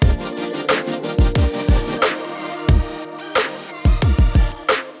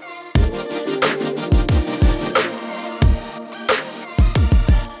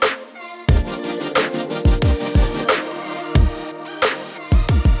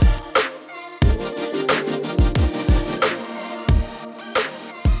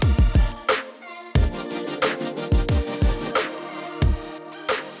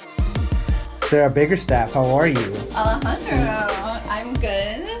Sarah Biggerstaff, how are you? Alejandro, I'm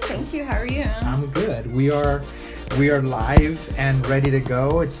good. Thank you. How are you? I'm good. We are live and ready to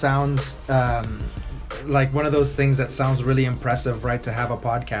go. It sounds like one of those things that sounds really impressive, right? To have a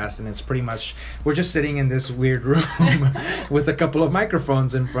podcast, and it's pretty much we're just sitting in this weird room with a couple of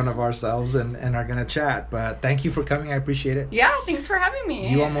microphones in front of ourselves and are gonna chat. But thank you for coming. I appreciate it. Yeah, thanks for having me.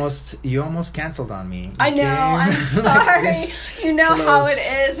 You almost canceled on me. I know. I'm sorry. You know close. how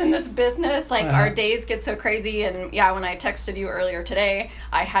it is in this business. Like our days get so crazy. And yeah, when I texted you earlier today,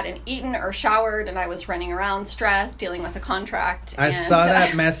 I hadn't eaten or showered, and I was running around stressed, dealing with a contract. I saw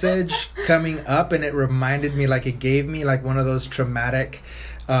that message coming up, and it reminded me, like, it gave me like one of those traumatic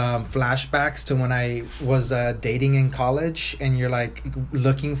flashbacks to when I was dating in college, and you're like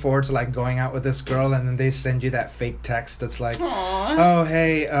looking forward to like going out with this girl, and then they send you that fake text that's like, Aww. oh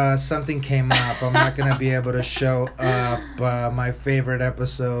hey, something came up, I'm not gonna be able to show up, my favorite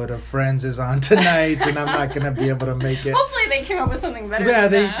episode of Friends is on tonight and I'm not gonna be able to make it. Hopefully they came up with something better. Yeah,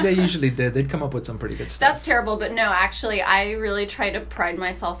 than that. they usually did. They'd come up with some pretty good stuff. That's terrible, but no, actually, I really try to pride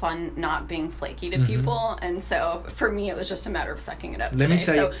myself on not being flaky to people, and so for me, it was just a matter of sucking it up Let me today.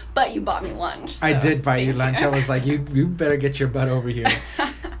 tell you- But you bought me lunch. So I did buy you thank lunch. I was like, you better get your butt over here.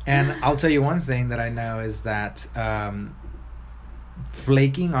 And I'll tell you one thing that I know is that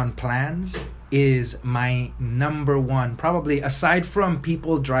flaking on plans is my number one, probably aside from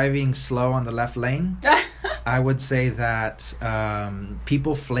people driving slow on the left lane. I would say that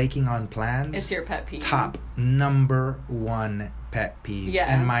people flaking on plans, It's your pet peeve. top number one pet peeve. Yes.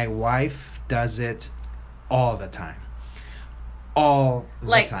 And my wife does it all the time. All the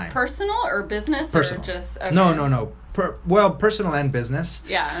Like time. personal or business Personal. or just okay. No. Personal and business.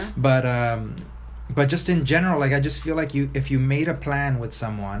 Yeah. But just in general, like, I just feel like if you made a plan with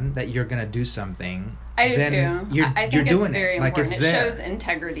someone that you're gonna do something, I do then too. I think you're doing it's very it. Like, important. it's It there. shows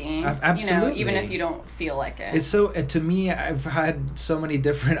integrity. Absolutely. Even if you don't feel like it. It's so to me, I've had so many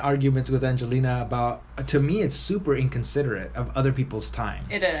different arguments with Angelina about. To me, it's super inconsiderate of other people's time.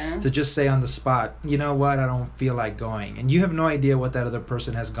 It is. To just say on the spot, you know what, I don't feel like going, and you have no idea what that other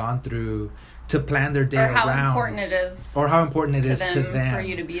person has gone through to plan their day or how around, important it is. or how important it is to them for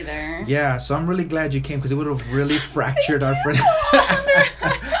you to be there. Yeah, so I'm really glad you came, because it would have really fractured our friendship.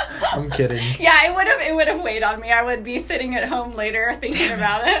 I'm kidding. Yeah, it would have weighed on me. I would be sitting at home later thinking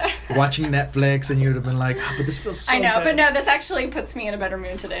about it. Watching Netflix, and you would have been like, but this feels so I know, good. but no, this actually puts me in a better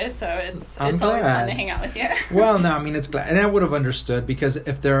mood today, so it's I'm always fun glad. to hang out with you. Well, no, I mean, it's glad, and I would have understood, because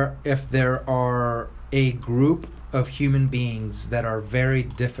if there are a group of human beings that are very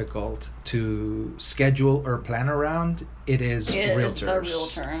difficult to schedule or plan around, it is realtors. Is the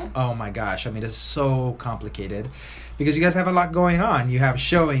realtors. Oh my gosh, I mean, it's so complicated, because you guys have a lot going on. You have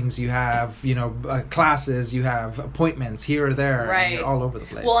showings, you have classes, you have appointments here or there, Right. and you're all over the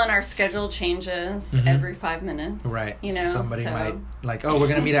place. Well, and our schedule changes every 5 minutes. Right. You know, somebody so. might like, oh, we're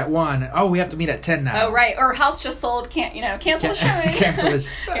gonna meet at 1. Oh, we have to meet at 10 now. Oh, right. Or house just sold. Cancel the showing. Cancel it.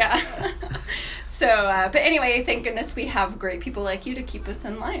 Yeah. So, but anyway, thank goodness we have great people like you to keep us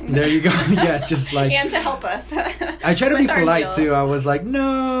in line. There you go. Yeah, just like and to help us. I try to be with our polite deals. too. I was like,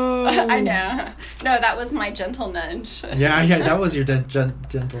 no. I know. No, that was my gentle nudge. Yeah, that was your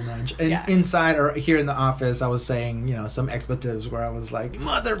gentle nudge. And Yeah. inside or here in the office, I was saying, some expletives where I was like,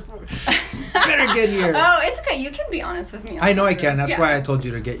 better get here. Oh, it's okay. You can be honest with me. I know I can. That's Yeah. why I told you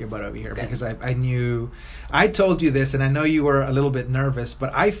to get your butt over here. Good. Because I knew, I told you this, and I know you were a little bit nervous,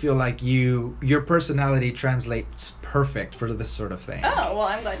 but I feel like your personality translates perfect for this sort of thing. Oh, well,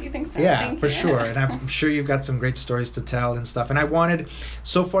 I'm glad you think so. Yeah, Thank for you. sure. And I'm sure you've got some great stories to tell and stuff. And I wanted,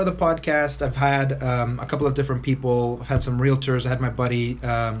 so far the podcast, I've had a couple of different people. I've had some realtors. I had my buddy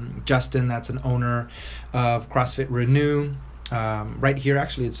Justin, that's an owner of CrossFit Renew. Right here,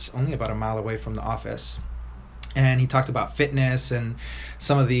 actually, it's only about a mile away from the office. And he talked about fitness and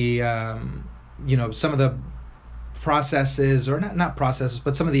some of the, some of the processes, or not processes,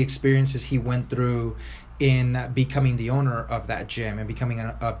 but some of the experiences he went through in becoming the owner of that gym and becoming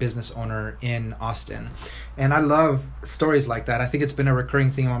a business owner in Austin. And I love stories like that. I think it's been a recurring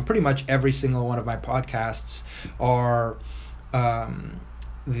theme on pretty much every single one of my podcasts, are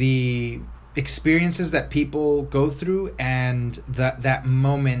the experiences that people go through, and that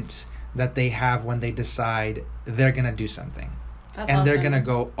moment that they have when they decide they're gonna do something. That's and they're awesome. gonna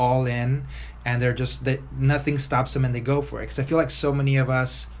go all in, and they're just that nothing stops them, and they go for it. Because I feel like so many of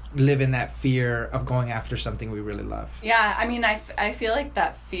us live in that fear of going after something we really love. Yeah, I mean, I feel like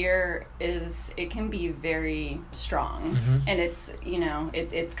that fear it can be very strong, and it's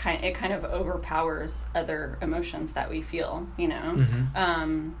it kind of overpowers other emotions that we feel,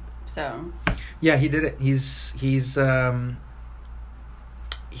 So Yeah, he did it. He's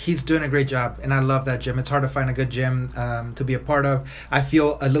he's doing a great job, and I love that gym. It's hard to find a good gym to be a part of. I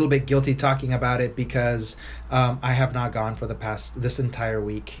feel a little bit guilty talking about it because I have not gone for this entire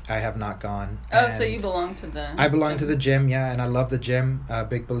week. I have not gone. Oh, so you belong to the I belong gym. to the gym, yeah, and I love the gym.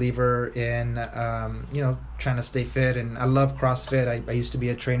 Big believer in, trying to stay fit, and I love CrossFit. I used to be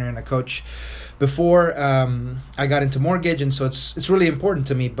a trainer and a coach before I got into mortgage, and so it's really important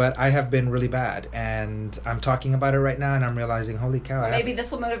to me, but I have been really bad, and I'm talking about it right now, and I'm realizing, holy cow. Maybe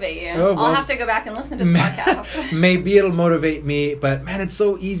this will motivate you. Oh, well, I'll have to go back and listen to the podcast. Maybe it'll motivate me, but man, it's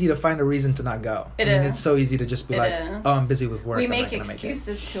so easy to find a reason to not go. It's so easy to just be I'm busy with work. We make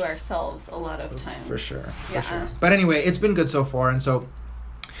excuses to ourselves a lot of times. For sure. Yeah. For sure. But anyway, it's been good so far, and so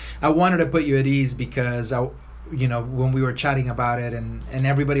I wanted to put you at ease because when we were chatting about it, and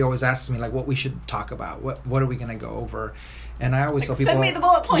everybody always asks me like what we should talk about, what are we going to go over, and I always tell people, send me the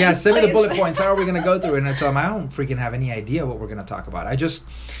bullet points. Yeah, send please. me the bullet points. How are we going to go through it? And I tell them I don't freaking have any idea what we're going to talk about.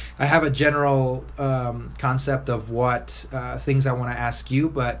 I have a general concept of what things I want to ask you,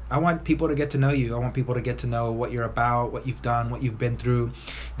 but I want people to get to know you. I want people to get to know what you're about, what you've done, what you've been through.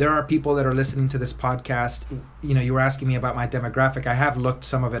 There are people that are listening to this podcast. You were asking me about my demographic. I have looked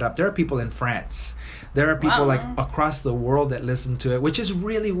some of it up. There are people in France. There are people like across the world that listen to it, which is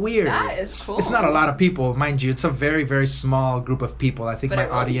really weird. That is cool. It's not a lot of people, mind you. It's a very, very small group of people. I think my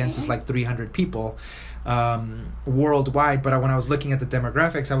audience is like 300 people worldwide. But when I was looking at the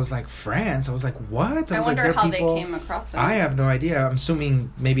demographics, I was like, France? I was like, what? I wonder how they came across it. I have no idea. I'm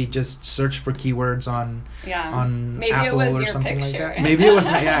assuming maybe just search for keywords on maybe Apple it was or your something picture. like that. Maybe it was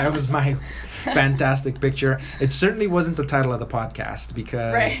it was my fantastic picture. It certainly wasn't the title of the podcast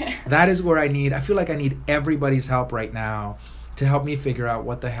because that is where I feel like I need everybody's help right now to help me figure out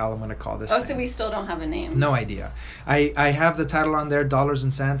what the hell I'm going to call this thing. So we still don't have a name. No idea. I have the title on there, Dollars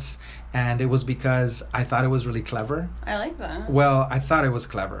and Cents, and it was because I thought it was really clever. I like that. Well, I thought it was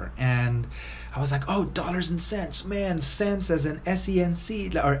clever, and I was like, Dollars and Cents, man, sense as in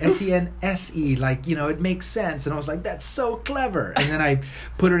S-E-N-C or S-E-N-S-E, like, it makes sense. And I was like, that's so clever. And then I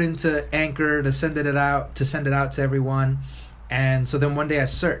put it into Anchor to send it out to everyone. And so then one day I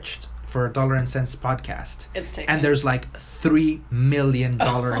searched for a Dollar and Cents podcast. It's taken. And there's like 3 million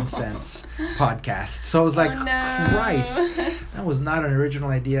Dollar and Cents podcasts. So I was like, Christ, that was not an original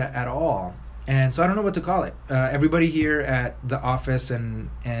idea at all. And so I don't know what to call it. Everybody here at the office and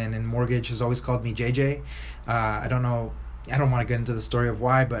in mortgage has always called me JJ. I don't know. I don't want to get into the story of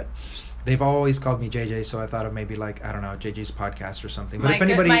why, but they've always called me JJ. So I thought of maybe like, I don't know, JJ's podcast or something. But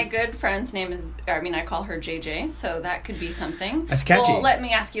my good friend's name is, I call her JJ. So that could be something. That's catchy. Well, let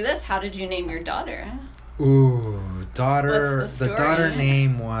me ask you this. How did you name your daughter? Ooh, daughter. What's the story? The daughter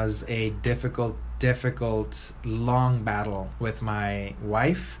name was a difficult, long battle with my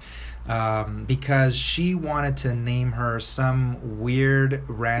wife. Because she wanted to name her some weird,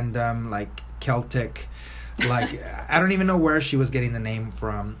 random, like Celtic, like I don't even know where she was getting the name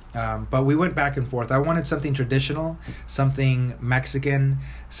from. But we went back and forth. I wanted something traditional, something Mexican,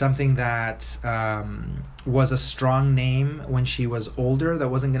 something that was a strong name when she was older, that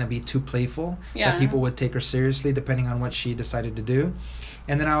wasn't going to be too playful, that people would take her seriously depending on what she decided to do.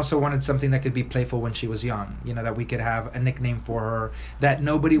 And then I also wanted something that could be playful when she was young, that we could have a nickname for her that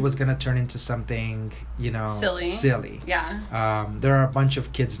nobody was going to turn into something, silly. Yeah. There are a bunch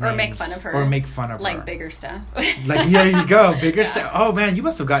of kids' names. Or make fun of her. Like Like Bigger Stuff. Like, there you go. Bigger Stuff. Oh, man, you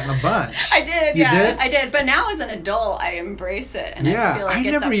must have gotten a bunch. I did, You did? I did. But now as an adult, I embrace it. And I feel like I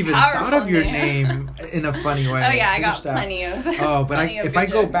it's never a even thought of your name. name in a funny way. Oh, yeah, I Bigger got Stuff. plenty of. Oh, but if I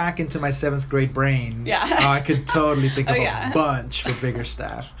go back into my 7th grade brain, I could totally think of a bunch for Bigger Staff.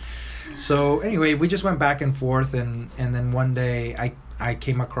 So anyway, we just went back and forth, and then one day I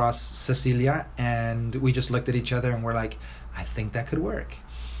came across Cecilia, and we just looked at each other and we're like, I think that could work.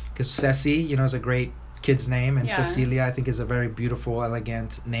 Because Ceci, is a great kid's name, and Cecilia I think is a very beautiful,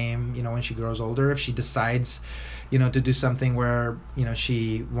 elegant name, when she grows older. If she decides, to do something where,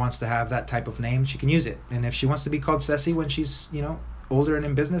 she wants to have that type of name, she can use it. And if she wants to be called Ceci when she's, older and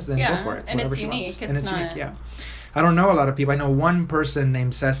in business, then go for it. And it's unique. And it's unique, yeah. I don't know a lot of people. I know one person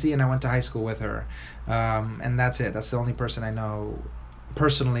named Ceci, and I went to high school with her. And that's it. That's the only person I know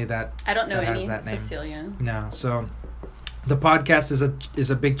personally that I don't know that any has that name. Cecilia. No. So the podcast is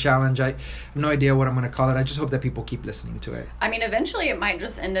a big challenge. I have no idea what I'm going to call it. I just hope that people keep listening to it. I mean, eventually it might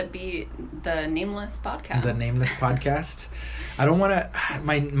just end up be the Nameless Podcast. The Nameless Podcast. I don't want to...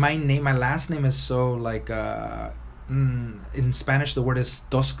 My last name is so like... in Spanish, the word is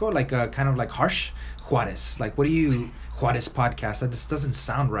tosco, like kind of like harsh. Juarez. Like, what do you... Juarez Podcast. That just doesn't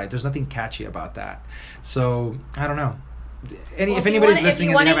sound right. There's nothing catchy about that. So, I don't know. If anybody's listening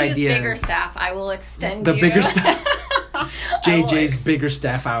and they have ideas... If you want to use Bigger Staff, I will extend the Bigger Staff. JJ's bigger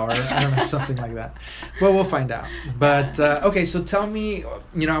staff hour. I don't know, something like that. But we'll find out. But okay, so tell me,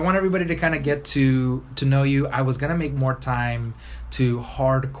 I want everybody to kind of get to know you. I was gonna make more time to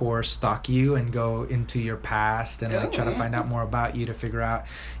hardcore stalk you and go into your past and try to find out more about you to figure out,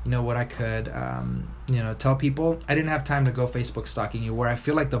 what I could, tell people. I didn't have time to go Facebook stalking you, where I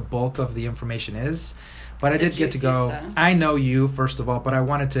feel like the bulk of the information is. But I did get to go. Stuff. I know you, first of all, but I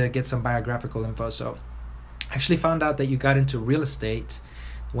wanted to get some biographical info. So I actually found out that you got into real estate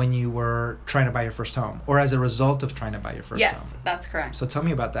when you were trying to buy your first home, or as a result of trying to buy your first home. Yes, that's correct. So tell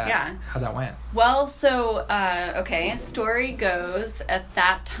me about that. Yeah. How that went. Well, so, story goes at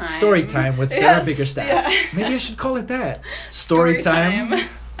that time. Story time with Sarah Biggerstaff. Yeah. Maybe I should call it that. Story time.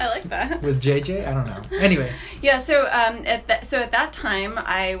 I like that. With JJ? I don't know. Anyway. Yeah, so at that time,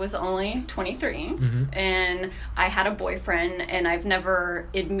 I was only 23, and I had a boyfriend, and I've never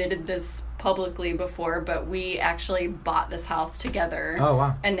admitted this publicly before, but we actually bought this house together. Oh,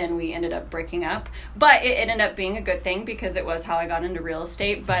 wow. And then we ended up breaking up. But it ended up being a good thing because it was how I got into real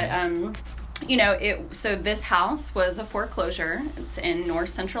estate. But, so this house was a foreclosure. It's in North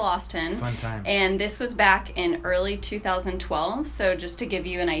Central Austin. Fun times. And this was back in early 2012. So just to give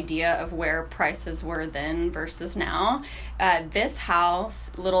you an idea of where prices were then versus now, this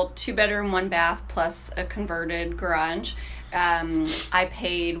house, little 2-bedroom, 1-bath plus a converted garage, I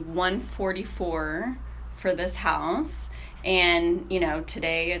paid $144 for this house. And,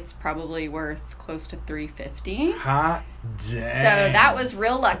 today it's probably worth close to $350. Hot dang. So that was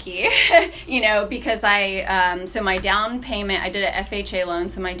real lucky, because so my down payment, I did an FHA loan,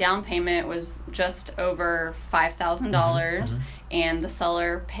 so my down payment was just over $5,000, and the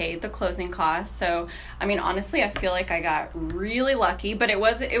seller paid the closing costs. So, honestly, I feel like I got really lucky, but it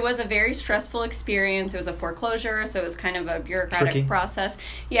was a very stressful experience. It was a foreclosure, so it was kind of a bureaucratic process.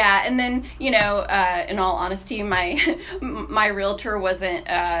 Yeah, and then, in all honesty, my realtor wasn't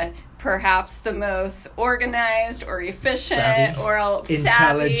perhaps the most organized or efficient or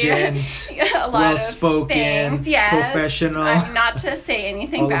intelligent, well-spoken, professional. Not to say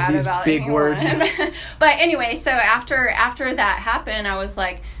anything bad about big anyone. Words. But anyway, so after that happened, I was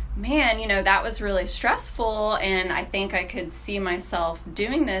like, man, that was really stressful, and I think I could see myself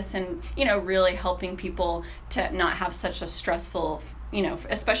doing this and, really helping people to not have such a stressful,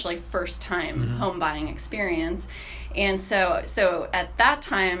 especially first time home buying experience. And so at that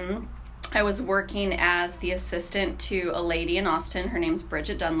time, I was working as the assistant to a lady in Austin. Her name's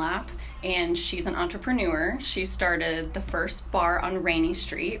Bridget Dunlap, and she's an entrepreneur. She started the first bar on Rainey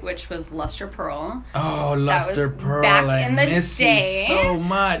Street, which was Luster Pearl. Oh, Luster Pearl. Back in the day. You so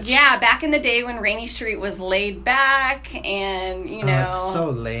much. Yeah, back in the day when Rainey Street was laid back, and, it's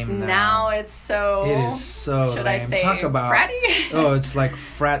so lame now. Now it's so... It is so should lame. I say Talk about... fratty? Oh, it's like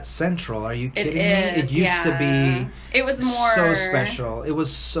frat central. Are you kidding me? It used to be... It was more... so special. It was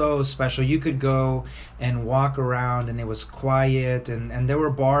so special. You could go and walk around, and it was quiet, and there were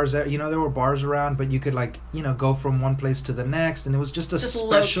bars there. There were bars around, but you could go from one place to the next, and it was just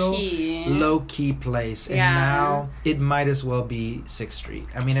special low key place. And now it might as well be 6th Street.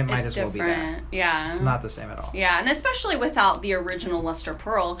 It might as well be that. Yeah. It's not the same at all. Yeah, and especially without the original Luster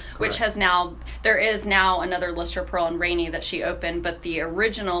Pearl, which has now, there is now another Luster Pearl in Rainey that she opened, but the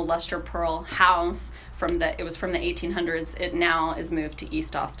original Luster Pearl house it was from the 1800s. It now is moved to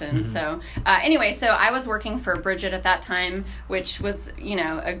East Austin. So anyway, so I was working for Bridget at that time, which was,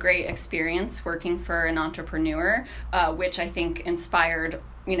 a great experience working for an entrepreneur, which I think inspired,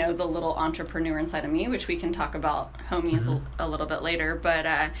 the little entrepreneur inside of me, which we can talk about homies a little bit later. But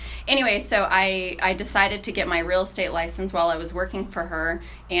anyway, so I decided to get my real estate license while I was working for her,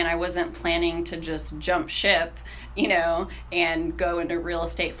 and I wasn't planning to just jump ship, and go into real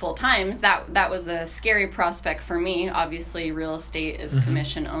estate full time. That was a scary prospect for me. Obviously, real estate is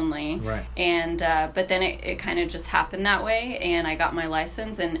commission only. Right. And but then it kind of just happened that way, and I got my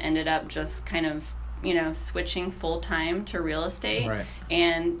license and ended up just kind of switching full time to real estate. Right.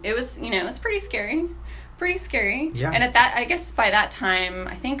 And it was it was pretty scary. Yeah. And I guess by that time,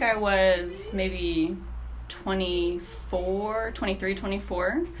 I think I was maybe 23,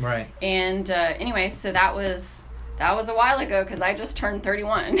 24. Right. And anyway, so that was a while ago because I just turned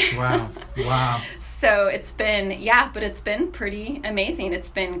 31. Wow. So it's been pretty amazing. It's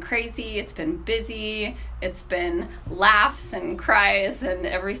been crazy. It's been busy. It's been laughs and cries and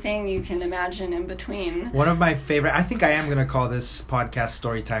everything you can imagine in between. One of my favorite, I think I am going to call this podcast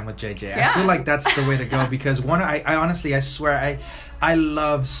Story Time with JJ. Yeah. I feel like that's the way to go because I honestly, I swear, I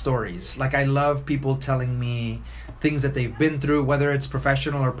love stories. I love people telling me things that they've been through, whether it's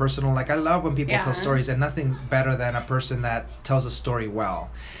professional or personal. I love when people tell stories, and nothing better than a person that tells a story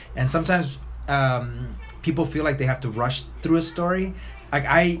well. And sometimes people feel like they have to rush through a story. Like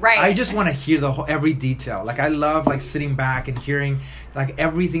I just want to hear every detail. Like I love like sitting back and hearing like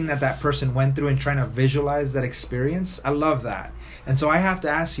everything that person went through and trying to visualize that experience. I love that. And so I have to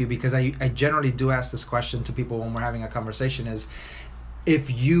ask you, because I generally do ask this question to people when we're having a conversation, is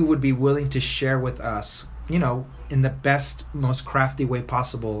if you would be willing to share with us, you know, in the best, most crafty way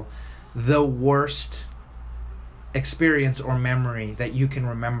possible, the worst experience or memory that you can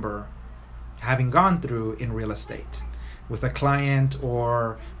remember having gone through in real estate, with a client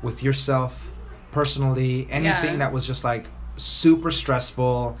or with yourself personally, anything that was just like super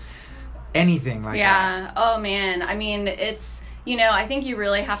stressful, anything like that. Yeah. Oh man. I mean, it's, you know, I think you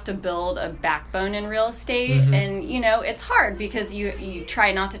really have to build a backbone in real estate. Mm-hmm. And, you know, it's hard because you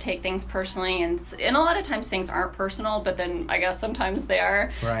try not to take things personally. And a lot of times things aren't personal, but then I guess sometimes they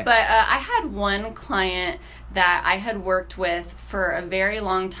are. Right. But I had one client that I had worked with for a very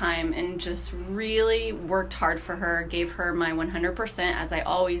long time and just really worked hard for her, gave her my 100%, as I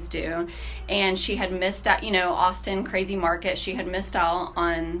always do. And she had missed out, you know, Austin, crazy market. She had missed out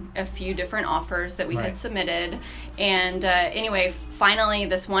on a few different offers that we had submitted. And anyway, finally,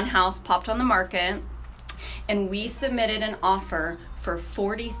 this one house popped on the market, and we submitted an offer for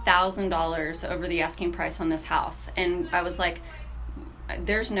 $40,000 over the asking price on this house. And I was like,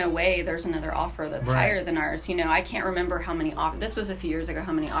 there's no way there's another offer that's higher than ours. You know, I can't remember how many offers. This was a few years ago,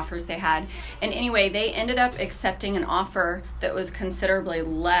 how many offers they had. And anyway, they ended up accepting an offer that was considerably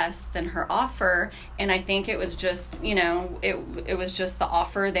less than her offer. And I think it was just, you know, it was just the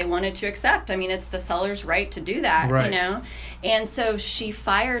offer they wanted to accept. I mean, it's the seller's right to do that, you know. And so she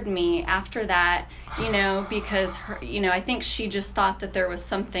fired me after that, you know, because her, you know, I think she just thought that there was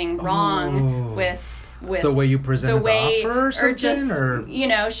something wrong with the way you presented the offer or something, or just, you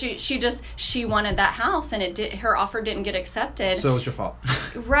know, she wanted that house, and her offer didn't get accepted. So it was your fault.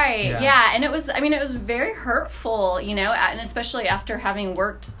 Right. Yeah. And it was very hurtful, you know, and especially after having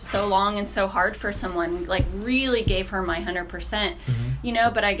worked so long and so hard for someone, like really gave her my 100%, you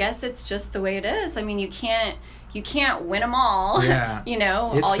know, but I guess it's just the way it is. I mean, you can't win them all. Yeah. You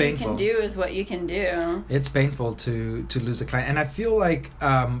know, it's all painful. You can do is what you can do. It's painful to lose a client. And I feel like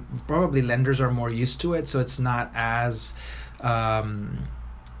probably lenders are more used to it, so it's not as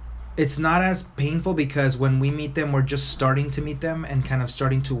painful, because when we meet them, we're just starting to meet them and kind of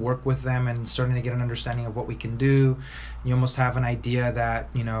starting to work with them and starting to get an understanding of what we can do. You almost have an idea that,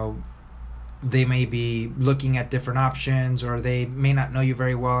 you know, they may be looking at different options, or they may not know you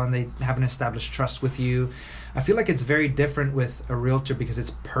very well and they haven't established trust with you. I feel like it's very different with a realtor because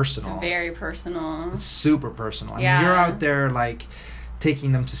it's personal. It's very personal. It's super personal. I mean, you're out there like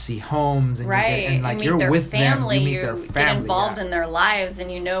taking them to see homes, and you're with them. You meet their family. Get involved in their lives,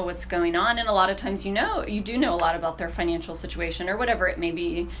 and you know what's going on. And a lot of times, you do know a lot about their financial situation or whatever it may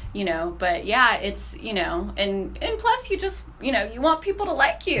be, you know. But yeah, it's, you know, and plus you just, you know, you want people to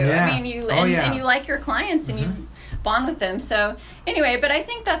like you. Yeah. I mean, and you like your clients, and you bond with them. So anyway, but I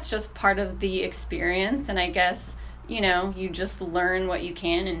think that's just part of the experience, and I guess, you know, you just learn what you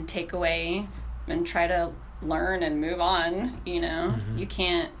can and take away and try to learn and move on. You know,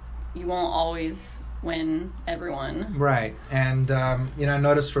 you won't always win everyone. Right. And you know, I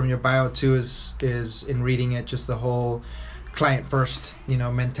noticed from your bio too is in reading it, just the whole client first, you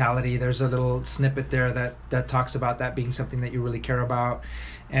know, mentality. There's a little snippet there that talks about that being something that you really care about.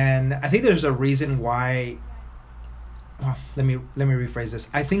 And I think there's a reason why. Well, let me rephrase this.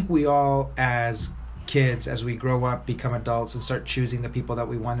 I think we all, as kids, as we grow up, become adults, and start choosing the people that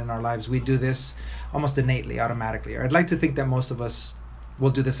we want in our lives, we do this almost innately, automatically. Or I'd like to think that most of us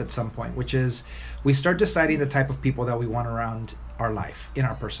will do this at some point, which is we start deciding the type of people that we want around our life, in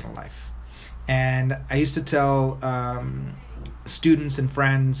our personal life. And I used to tell students and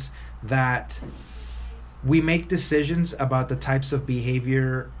friends that we make decisions about the types of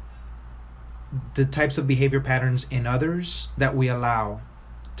behavior patterns in others that we allow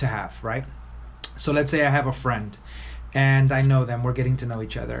to have, right? So let's say I have a friend and I know them, we're getting to know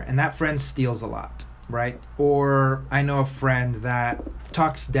each other, and that friend steals a lot, right? Or I know a friend that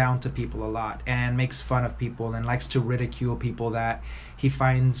talks down to people a lot and makes fun of people and likes to ridicule people that he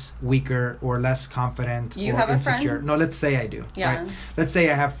finds weaker or less confident or insecure. A friend? No, let's say I do. Yeah. Right? Let's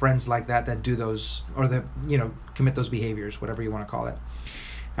say I have friends like that do those, or that, you know, commit those behaviors, whatever you want to call it.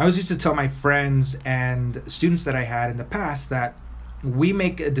 I always used to tell my friends and students that I had in the past that we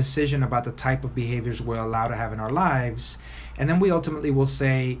make a decision about the type of behaviors we're allowed to have in our lives, and then we ultimately will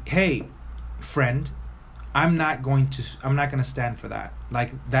say, hey, friend, I'm not going to stand for that.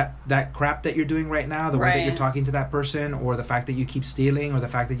 Like that crap that you're doing right now, the way that you're talking to that person, or the fact that you keep stealing, or the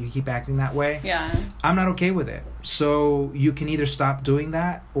fact that you keep acting that way. Yeah. I'm not okay with it. So you can either stop doing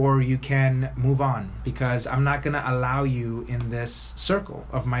that or you can move on, because I'm not going to allow you in this circle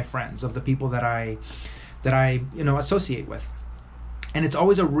of my friends, of the people that I associate with. And it's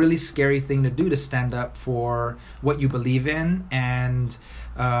always a really scary thing to do, to stand up for what you believe in and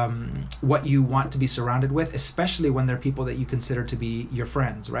what you want to be surrounded with, especially when they're people that you consider to be your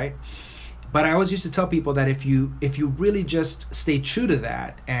friends, right? But I always used to tell people that if you really just stay true to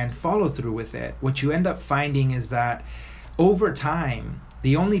that and follow through with it, what you end up finding is that over time,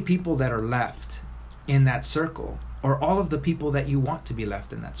 the only people that are left in that circle or all of the people that you want to be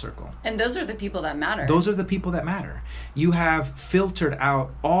left in that circle. And those are the people that matter. Those are the people that matter. You have filtered out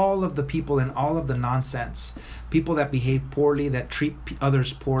all of the people and all of the nonsense. People that behave poorly, that treat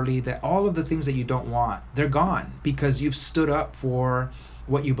others poorly, that all of the things that you don't want, they're gone because you've stood up for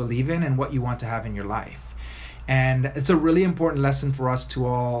what you believe in and what you want to have in your life. And it's a really important lesson for us to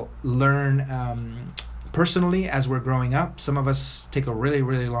all learn personally as we're growing up. Some of us take a really,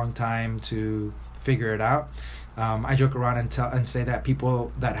 really long time to figure it out. I joke around and say that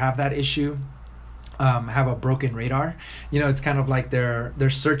people that have that issue have a broken radar. It's kind of like they're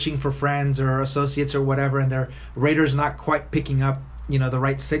searching for friends or associates or whatever, and their radar's not quite picking up, the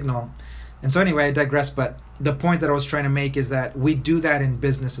right signal. And so anyway, I digress. But the point that I was trying to make is that we do that in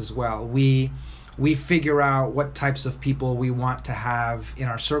business as well. We figure out what types of people we want to have in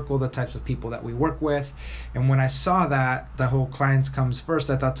our circle, the types of people that we work with. And when I saw that the whole clients comes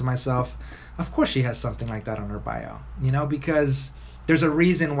first, I thought to myself, of course she has something like that on her bio, because there's a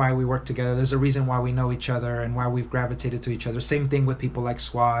reason why we work together. There's a reason why we know each other and why we've gravitated to each other. Same thing with people like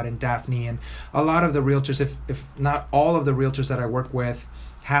Squad and Daphne and a lot of the realtors, if not all of the realtors that I work with,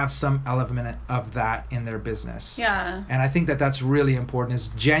 have some element of that in their business. Yeah. And I think that that's really important, is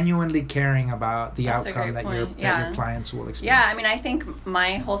genuinely caring about the That's outcome that your clients will experience. Yeah, I mean, I think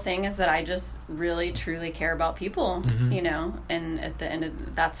my whole thing is that I just really, truly care about people, and at the end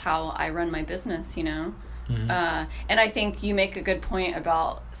of, that's how I run my business, And I think you make a good point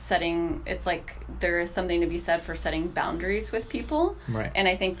about setting, it's like there is something to be said for setting boundaries with people. Right. And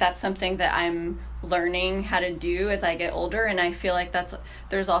I think that's something that I'm learning how to do as I get older. And I feel like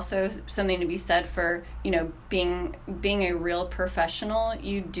there's also something to be said for, being a real professional.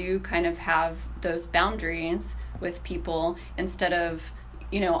 You do kind of have those boundaries with people instead of,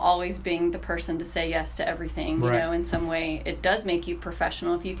 always being the person to say yes to everything, right. In some way. It does make you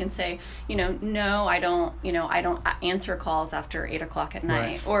professional if you can say, no, I don't answer calls after 8:00 at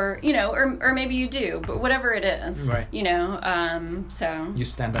night, right. or, or maybe you do, but whatever it is, right. So you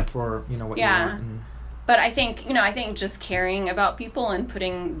stand up for, what you yeah. want. And... But I think just caring about people and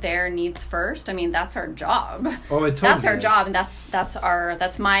putting their needs first, I mean, that's our job. Oh, it totally That's our is. job, and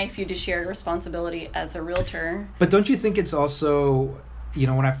that's my fiduciary responsibility as a realtor. But don't you think it's also,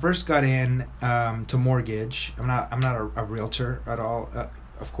 when I first got in to mortgage, I'm not a realtor at all,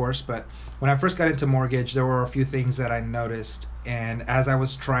 of course, but when I first got into mortgage, there were a few things that I noticed, and as I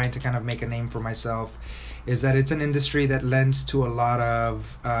was trying to kind of make a name for myself, is that it's an industry that lends to a lot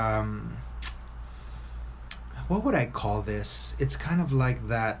of what would I call this? It's kind of like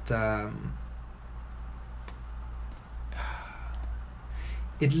that.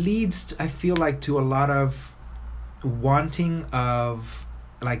 It leads, I feel like, to a lot of wanting of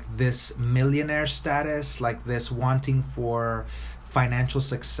like this millionaire status, like this wanting for financial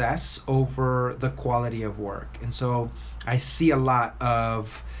success over the quality of work. And so I see a lot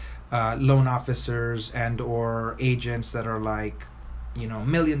of loan officers and or agents that are like, $1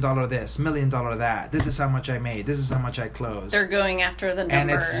 million this, $1 million that. This is how much I made. This is how much I closed. They're going after the numbers. And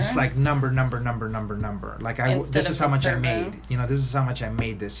it's just like number. Like this is how much I made. This is how much I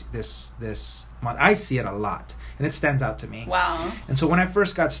made this month. I see it a lot, and it stands out to me. Wow. And so when I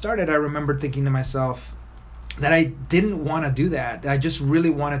first got started, I remembered thinking to myself that I didn't want to do that. I just really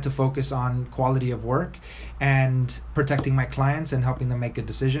wanted to focus on quality of work and protecting my clients and helping them make good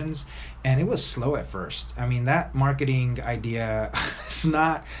decisions. And it was slow at first. I mean, that marketing idea is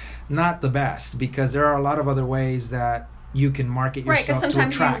not the best, because there are a lot of other ways that you can market yourself to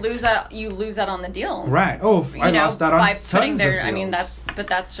attract. Right, because sometimes you lose out on the deals. Right. Oh, I lost out on by tons putting of their, deals. I mean,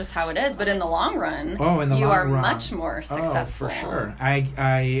 that's just how it is. But in the long run, you are much more successful. Oh, for sure.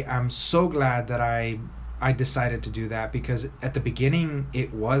 I'm so glad that I decided to do that, because at the beginning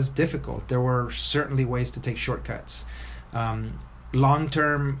it was difficult. There were certainly ways to take shortcuts. Long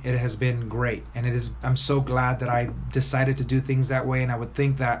term, it has been great, and I'm so glad that I decided to do things that way. And I would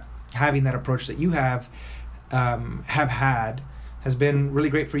think that having that approach that you have had has been really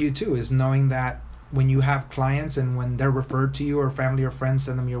great for you too, is knowing that when you have clients and when they're referred to you or family or friends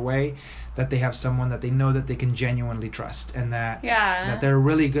send them your way, that they have someone that they know that they can genuinely trust, and that they're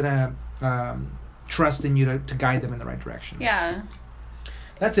really gonna trust in you to guide them in the right direction. Yeah.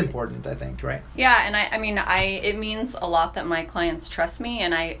 That's important, I think, right? Yeah, and I mean, it means a lot that my clients trust me,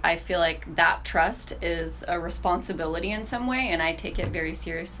 and I feel like that trust is a responsibility in some way, and I take it very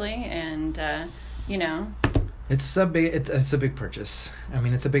seriously, and, you know. It's a big purchase. I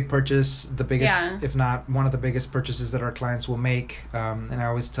mean, it's a big purchase, the biggest, if not one of the biggest purchases that our clients will make. And I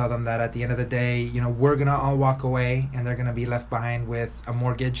always tell them that at the end of the day, you know, we're going to all walk away and they're going to be left behind with a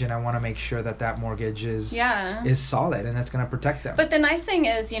mortgage. And I want to make sure that mortgage is solid and that's going to protect them. But the nice thing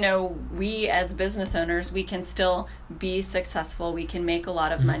is, you know, we as business owners, we can still be successful. We can make a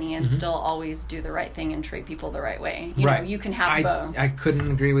lot of money and still always do the right thing and treat people the right way. You know, you can have both. I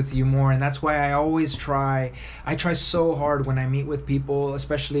couldn't agree with you more. And that's why I always try so hard when I meet with people,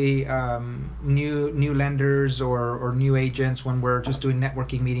 especially new lenders or new agents, when we're just doing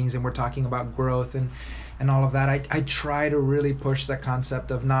networking meetings and we're talking about growth and all of that. I try to really push that concept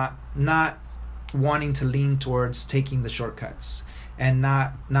of not wanting to lean towards taking the shortcuts and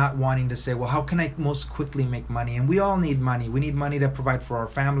not wanting to say, well, how can I most quickly make money? And we all need money. We need money to provide for our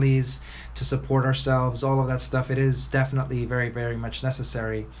families, to support ourselves, all of that stuff. It is definitely very, very much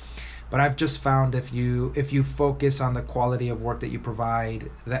necessary. But I've just found if you focus on the quality of work that you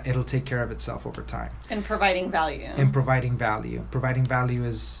provide, that it'll take care of itself over time. And providing value. Providing value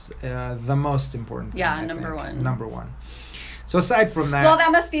is the most important thing. Yeah, I number think. one. Number one. So aside from that, well,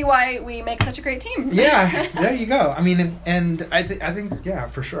 that must be why we make such a great team. Yeah, there you go. I mean, and I think yeah,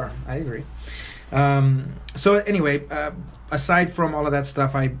 for sure, I agree. So anyway, aside from all of that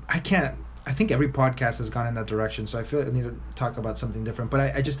stuff, I think every podcast has gone in that direction, so I feel I need to talk about something different. But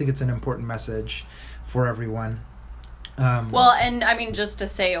I just think it's an important message for everyone. Well, and I mean, just to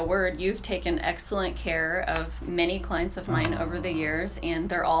say a word, you've taken excellent care of many clients of mine over the years, and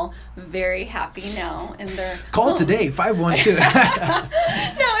they're all very happy now in their Call homes. Today, 512.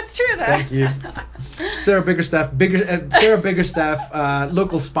 No, it's true though. Thank you. Sarah Biggerstaff,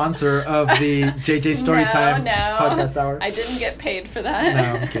 local sponsor of the JJ Storytime podcast hour. I didn't get paid for that.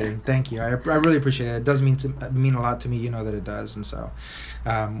 No, I'm kidding. Thank you. I really appreciate it. It does mean a lot to me. You know that it does, and so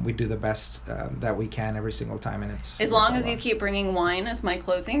we do the best that we can every single time, and it's as long as you keep bringing wine as my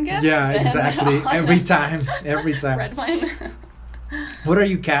closing gift. Yeah, exactly. Every time. Red wine. What are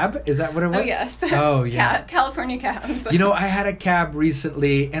you, cab? Is that what it was? Oh, yes. Oh, yeah. California cabs. You know, I had a cab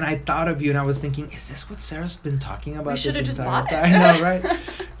recently, and I thought of you, and I was thinking, is this what Sarah's been talking about this entire time? I know, right?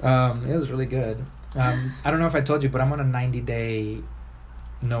 It was really good. I don't know if I told you, but I'm on a 90-day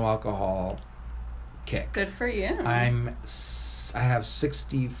no alcohol kick. Good for you. I have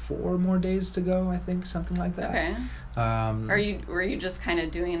 64 more days to go, I think, something like that. Okay. Were you just kind of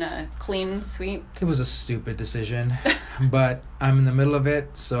doing a clean sweep? It was a stupid decision, but I'm in the middle of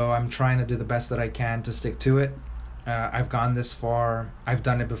it, so I'm trying to do the best that I can to stick to it. I've gone this far. I've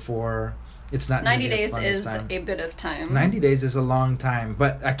done it before. It's not 90 days is a bit of time. 90 days is a long time,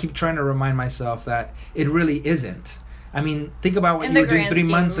 but I keep trying to remind myself that it really isn't. I mean, think about what you were doing 3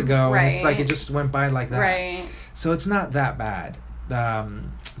 months ago, and it's like it just went by like that. Right. So it's not that bad.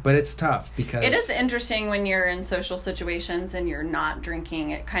 But it's tough because it is interesting when you're in social situations and you're not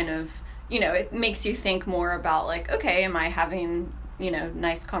drinking. It kind of, it makes you think more about like, okay, am I having,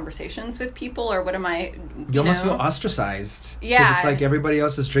 nice conversations with people, or what am I? You almost feel ostracized. Yeah. Because it's like everybody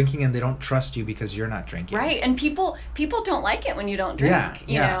else is drinking and they don't trust you because you're not drinking. Right. And people don't like it when you don't drink. Yeah.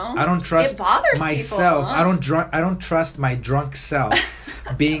 You know? I don't trust it bothers myself. People. I don't trust my drunk self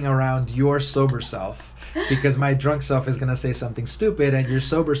being around your sober self. Because my drunk self is going to say something stupid and your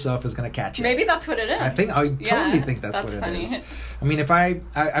sober self is going to catch it. Maybe that's what it is. I totally think that's what it is. I mean, if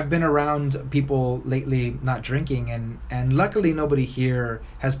I've been around people lately not drinking, and luckily nobody here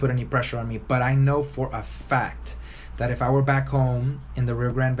has put any pressure on me, but I know for a fact that if I were back home in the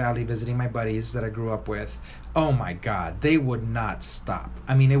Rio Grande Valley visiting my buddies that I grew up with, oh my God, they would not stop.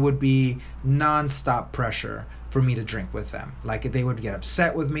 I mean, it would be nonstop pressure for me to drink with them. Like, they would get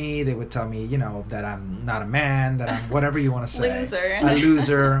upset with me. They would tell me, that I'm not a man, that I'm whatever you want to say. A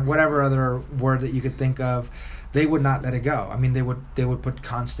loser, whatever other word that you could think of. They would not let it go. I mean, they would put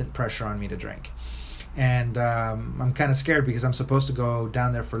constant pressure on me to drink. And I'm kind of scared because I'm supposed to go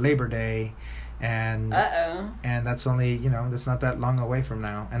down there for Labor Day. And that's only, that's not that long away from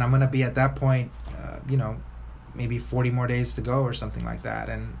now. And I'm going to be at that point, maybe 40 more days to go or something like that.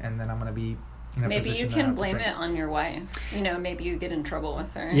 And then I'm going to be maybe you can blame it on your wife. Maybe you get in trouble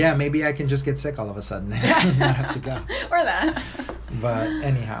with her. Yeah, maybe I can just get sick all of a sudden and not have to go. Or that. But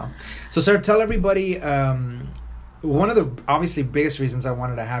anyhow. So, Sarah, tell everybody one of the obviously biggest reasons I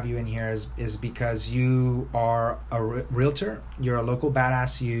wanted to have you in here is because you are a realtor. You're a local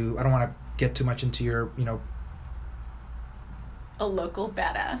badass. I don't want to get too much into your, a local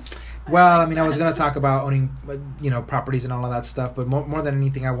badass. Well, I mean, I was going to talk about owning, properties and all of that stuff, but more than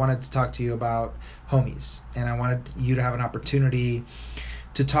anything, I wanted to talk to you about homies, and I wanted you to have an opportunity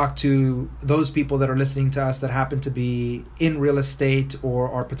to talk to those people that are listening to us that happen to be in real estate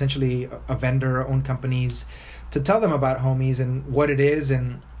or potentially a vendor, own companies, to tell them about homies and what it is.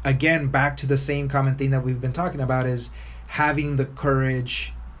 And again, back to the same common thing that we've been talking about is having the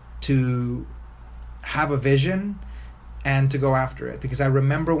courage to have a vision and to go after it. Because I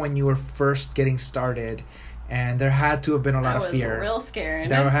remember when you were first getting started, and there had to have been a lot of fear. I was real scared.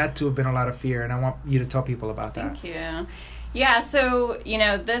 There had to have been a lot of fear, and I want you to tell people about that. Thank you. Yeah, so,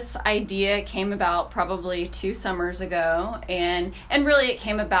 this idea came about probably 2 summers ago, and really it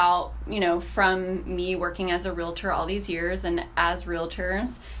came about, from me working as a realtor all these years, and as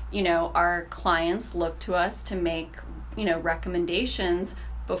realtors, our clients look to us to make, recommendations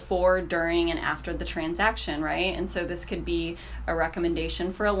before, during, and after the transaction, right? And so this could be a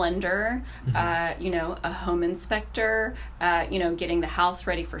recommendation for a lender, a home inspector, getting the house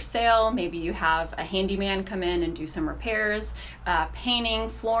ready for sale. Maybe you have a handyman come in and do some repairs, painting,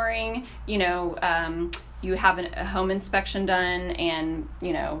 flooring, you have a home inspection done, and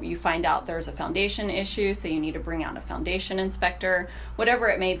you find out there's a foundation issue, so you need to bring out a foundation inspector, whatever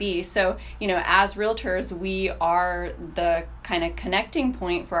it may be. So as realtors, we are the kind of connecting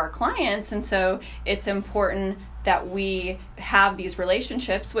point for our clients, and so it's important that we have these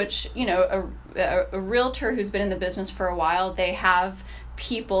relationships, which a realtor who's been in the business for a while, they have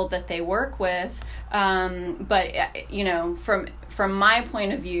people that they work with, but from my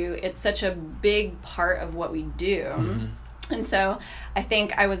point of view, it's such a big part of what we do. Mm-hmm. And so I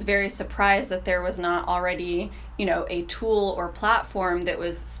think I was very surprised that there was not already, a tool or platform that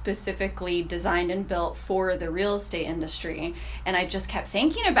was specifically designed and built for the real estate industry. And I just kept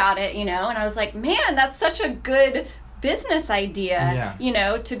thinking about it, and I was like, man, that's such a good business idea,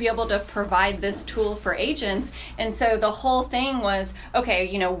 to be able to provide this tool for agents. And so the whole thing was,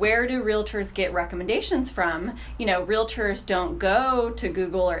 okay, where do realtors get recommendations from? Realtors don't go to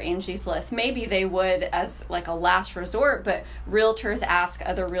Google or Angie's List. Maybe they would as like a last resort, but realtors ask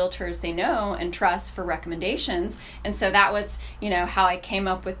other realtors they know and trust for recommendations. And so that was, how I came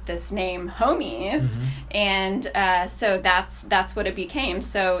up with this name, Homies. Mm-hmm. And so that's what it became.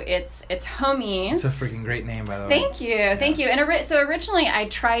 So it's Homies. It's a freaking great name, by the way. Thank you. Thank you. And so originally I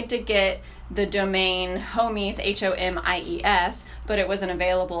tried to get the domain Homies, Homies, but it wasn't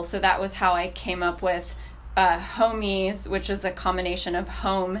available. So that was how I came up with Homies, which is a combination of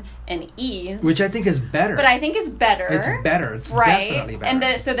home and ease. Which I think is better. But I think is better. It's better. It's right? Definitely better.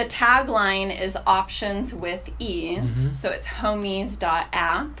 And so the tagline is options with ease. Mm-hmm. So it's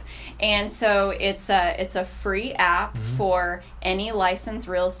homies.app. And so it's a free app mm-hmm. for any licensed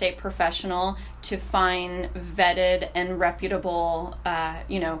real estate professional to find vetted and reputable,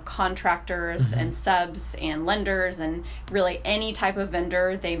 contractors mm-hmm. and subs and lenders and really any type of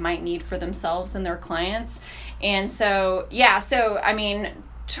vendor they might need for themselves and their clients. And so,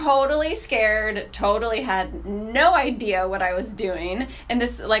 totally scared, totally had no idea what I was doing. And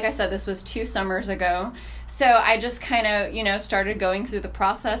this, like I said, this was 2 summers ago. So I just kind of, started going through the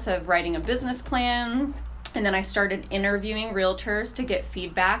process of writing a business plan. And then I started interviewing realtors to get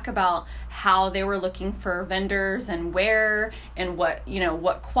feedback about how they were looking for vendors and where and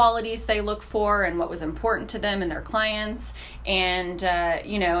what qualities they look for and what was important to them and their clients. And,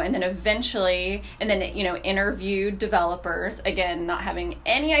 and then eventually, interviewed developers, again, not having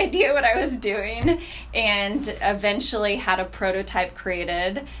any idea what I was doing, and eventually had a prototype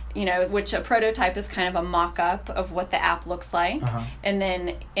created, which a prototype is kind of a mock-up of what the app looks like. Uh-huh. And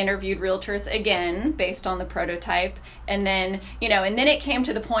then interviewed realtors again based on the prototype. And then, and then it came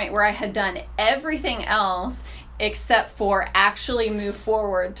to the point where I had done everything else except for actually move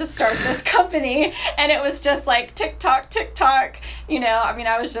forward to start this company. And it was just like tick-tock.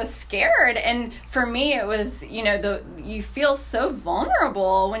 I was just scared. And for me, it was, you feel so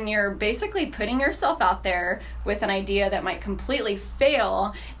vulnerable when you're basically putting yourself out there with an idea that might completely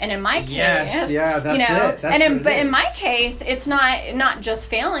fail. And in my case, that's it. That's in my case, it's not just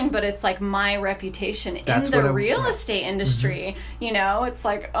failing, but it's like my reputation in the real estate industry. Mm-hmm. It's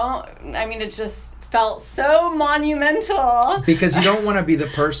like, it just felt so monumental. Because you don't want to be the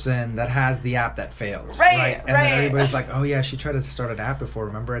person that has the app that fails. Right. And then everybody's like, oh yeah, she tried to start an app before.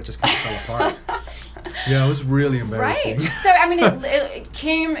 Remember, it just kind of fell apart. Yeah, it was really embarrassing. Right. So, I mean,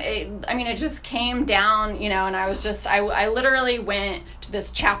 it just came down, and I was just, I literally went to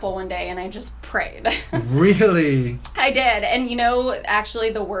this chapel one day and I just prayed. Really? I did. And, actually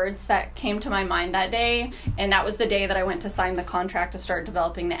the words that came to my mind that day, and that was the day that I went to sign the contract to start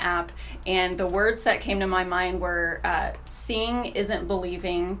developing the app. And the words that came to my mind were, seeing isn't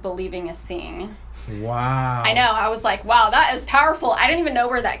believing, believing is seeing. Wow. I know. I was like, wow, that is powerful. I didn't even know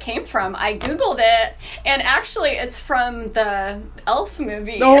where that came from. I Googled it, and actually it's from the Elf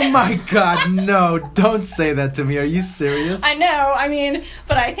movie. Oh my God, no, don't say that to me. Are you serious? I know. I mean,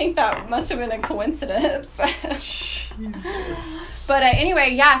 but I think that must have been a coincidence. Jesus. But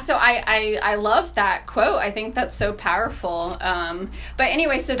anyway, yeah, so I love that quote. I think that's so powerful. But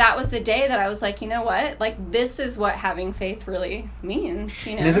anyway, so that was the day that I was like, you know what? Like, this is what having faith really means,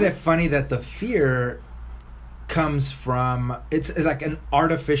 And isn't it funny that the fear comes from, it's like an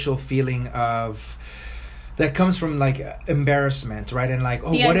artificial feeling of, that comes from like embarrassment, right? And like,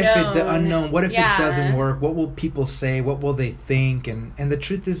 what if the unknown, what if it doesn't work? What will people say? What will they think? And the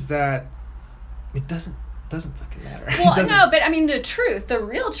truth is that it doesn't fucking matter. Well, no, but I mean, the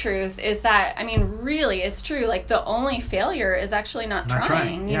real truth is that, I mean, really, it's true. Like, the only failure is actually not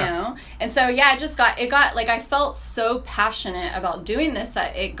trying, you know? And so, yeah, it got, like, I felt so passionate about doing this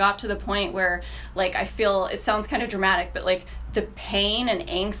that it got to the point where, like, I feel, it sounds kind of dramatic, but, like, the pain and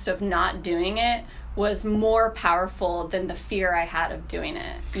angst of not doing it was more powerful than the fear I had of doing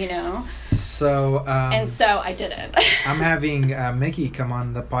it, So, and so I did it. I'm having Mickey come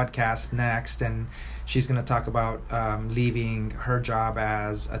on the podcast next, and she's going to talk about leaving her job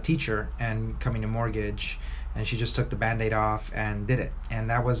as a teacher and coming to mortgage, and she just took the Band-Aid off and did it. And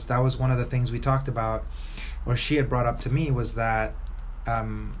that was one of the things we talked about, or she had brought up to me, was that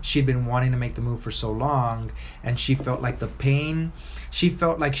she'd been wanting to make the move for so long, and she felt like the pain, she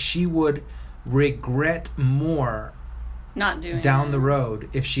felt like she would regret more not doing down the road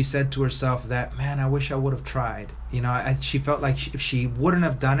if she said to herself that, man, I wish I would have tried. She felt like if she wouldn't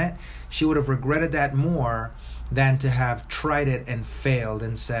have done it, she would have regretted that more than to have tried it and failed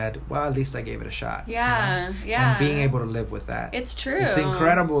and said, well, at least I gave it a shot. Yeah. And being able to live with that. It's true. It's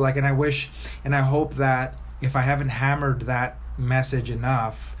incredible. Like, and I wish, and I hope that if I haven't hammered that message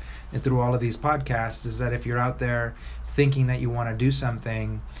enough and through all of these podcasts, is that if you're out there thinking that you want to do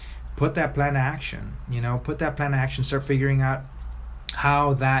something, put that plan to action, start figuring out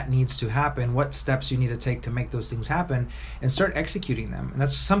how that needs to happen, what steps you need to take to make those things happen, and start executing them. And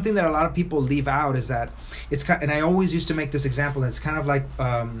that's something that a lot of people leave out, is that it's kind, and I always used to make this example, and it's kind of like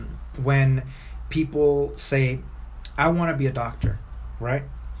when people say, I want to be a doctor, right?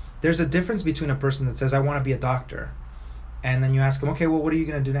 There's a difference between a person that says, I want to be a doctor, and then you ask them, okay, well, what are you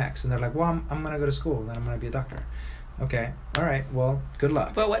going to do next? And they're like, well, I'm going to go to school, then I'm going to be a doctor. Okay, all right, well, good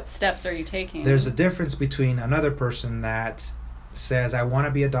luck. But what steps are you taking? There's a difference between another person that says, I want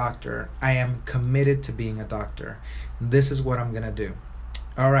to be a doctor. I am committed to being a doctor. This is what I'm going to do.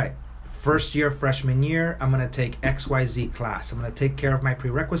 All right, first year, freshman year, I'm going to take XYZ class. I'm going to take care of my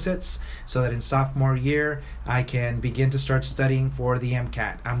prerequisites so that in sophomore year, I can begin to start studying for the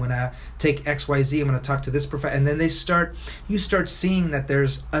MCAT. I'm going to take XYZ. I'm going to talk to this professor. And then you start seeing that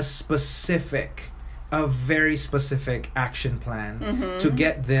there's a very specific action plan to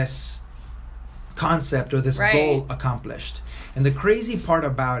get this concept or this goal accomplished. And the crazy part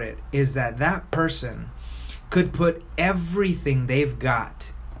about it is that person could put everything they've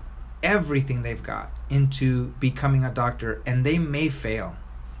got into becoming a doctor, and they may fail.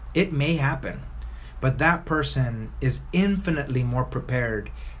 It may happen. But that person is infinitely more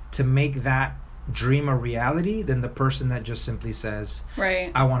prepared to make that dream a reality than the person that just simply says,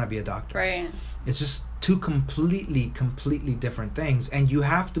 I want to be a doctor. Right. It's just two completely different things, and you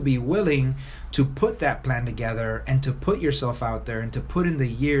have to be willing to put that plan together and to put yourself out there and to put in the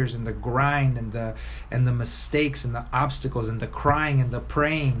years and the grind and the mistakes and the obstacles and the crying and the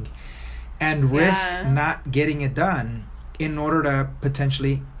praying and risk not getting it done in order to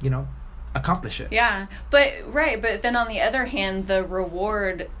potentially, accomplish it. Yeah, but then on the other hand, the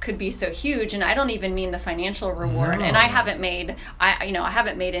reward could be so huge, and I don't even mean the financial reward. No. And I haven't made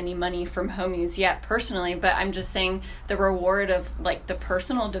any money from Homies yet personally, but I'm just saying the reward of like the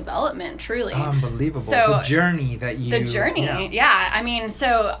personal development, truly unbelievable. So the journey, yeah. I mean,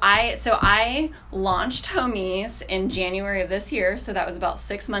 so I launched Homies in January of this year, so that was about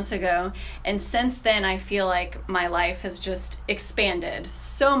 6 months ago, and since then I feel like my life has just expanded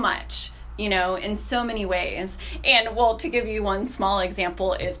so much in so many ways. And well, to give you one small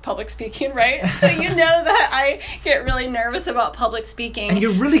example is public speaking, right? So that I get really nervous about public speaking. And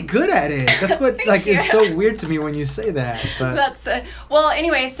you're really good at it. That's what is so weird to me when you say that. But that's well,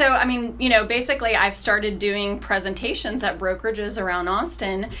 anyway, so I mean, basically I've started doing presentations at brokerages around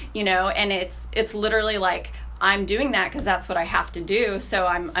Austin, and it's literally like I'm doing that because that's what I have to do. So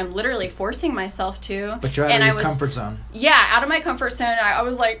I'm literally forcing myself to. But you're out of your comfort zone. Yeah, out of my comfort zone. I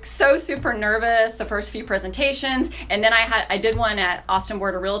was like so super nervous the first few presentations, and then I did one at Austin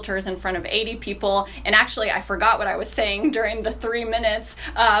Board of Realtors in front of 80 people, and actually I forgot what I was saying during the 3 minutes.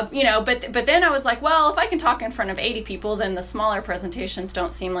 But then I was like, well, if I can talk in front of 80 people, then the smaller presentations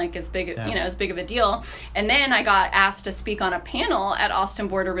don't seem like as big of a deal. And then I got asked to speak on a panel at Austin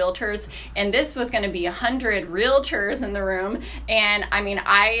Board of Realtors, and this was going to be 100 realtors in the room, and I mean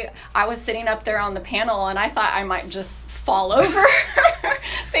I was sitting up there on the panel and I thought I might just fall over.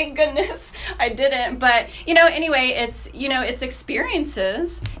 Thank goodness I didn't. But anyway, it's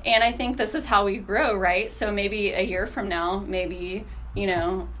experiences, and I think this is how we grow, right? So maybe a year from now, maybe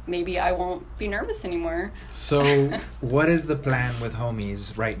I won't be nervous anymore. So what is the plan with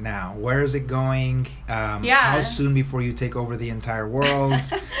Homies right now? Where is it going? How soon before you take over the entire world?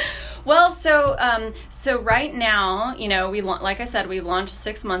 Well, so right now, like I said, we launched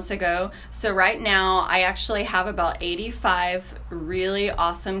 6 months ago. So right now, I actually have about 85 really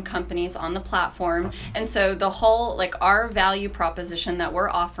awesome companies on the platform. Awesome. And so the whole, our value proposition that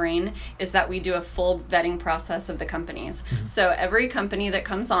we're offering is that we do a full vetting process of the companies. Mm-hmm. So every company that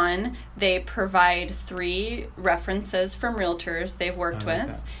comes on, they provide 3 references from realtors they've worked with.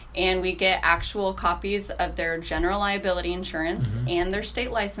 That. And we get actual copies of their general liability insurance and their state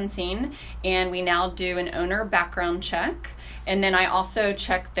licensing. And we now do an owner background check. And then I also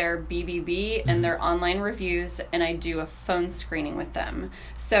check their BBB and their online reviews, and I do a phone screening with them.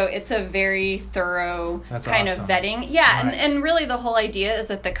 So it's a very thorough of vetting. Yeah, right. and really the whole idea is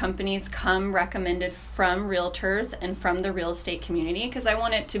that the companies come recommended from realtors and from the real estate community, because I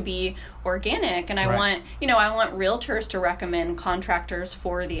want it to be organic, and I want realtors to recommend contractors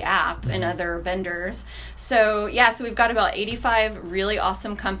for the app and other vendors. So so we've got about 85 really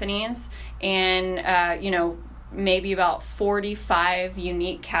awesome companies, and maybe about 45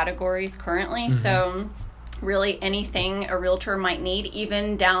 unique categories currently. So really anything a realtor might need,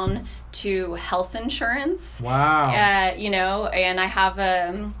 even down to health insurance. Wow. And I have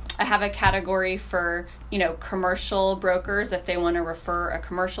a category for commercial brokers if they want to refer a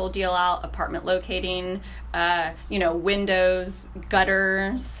commercial deal out, apartment locating, windows,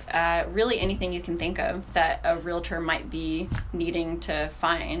 gutters, really anything you can think of that a realtor might be needing to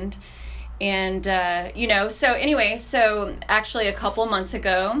find. And, so actually a couple months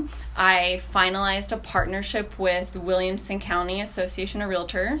ago, I finalized a partnership with Williamson County Association of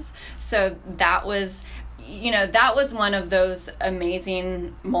Realtors. So that was one of those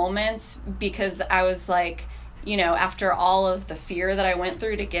amazing moments, because I was like, after all of the fear that I went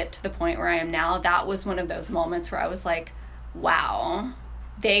through to get to the point where I am now, that was one of those moments where I was like, wow,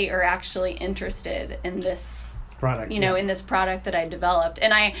 they are actually interested in this product, in this product that I developed.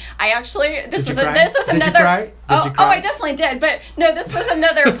 And I actually, this was another, Did you cry? I definitely did. But no, this was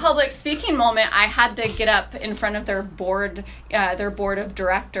another public speaking moment. I had to get up in front of their board of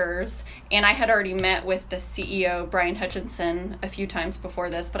directors, and I had already met with the CEO, Brian Hutchinson, a few times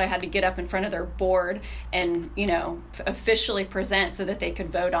before this, but I had to get up in front of their board and, officially present so that they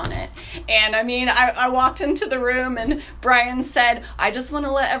could vote on it. And I mean, I walked into the room and Brian said, I just want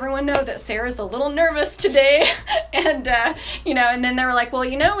to let everyone know that Sarah's a little nervous today. And, and then they were like, well,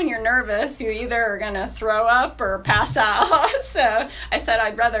 when you're nervous, you either are going to throw up or pass out. So I said,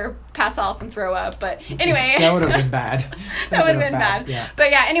 I'd rather pass out than throw up. But anyway. That would have been bad. That would have been bad. Yeah.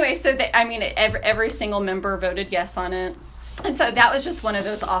 But anyway, so every single member voted yes on it. And so that was just one of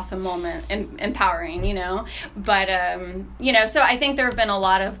those awesome moments, empowering, But, so I think there have been a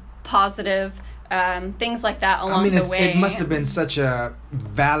lot of positive things like that along the way. It must have been such a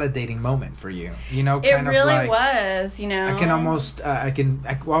validating moment for you, It really was, I can almost,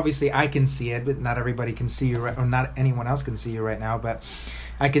 obviously I can see it, but not everybody can see you, or not anyone else can see you right now, but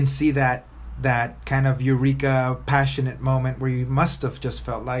I can see that kind of eureka, passionate moment where you must have just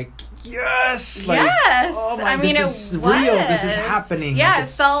felt like, yes! Yes! Oh my, this is real, this is happening. Yeah, it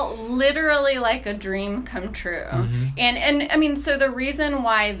felt literally like a dream come true. And so the reason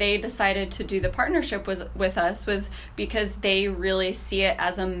why they decided to do the partnership with us was because they really see it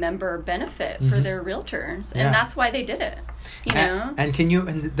as a member benefit for their realtors. And that's why they did it. And can you,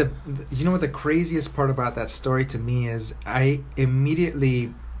 what the craziest part about that story to me is, I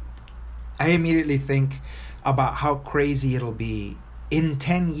immediately think about how crazy it'll be in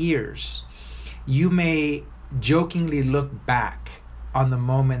 10 years, you may jokingly look back on the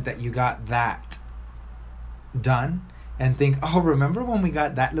moment that you got that done and think, oh, remember when we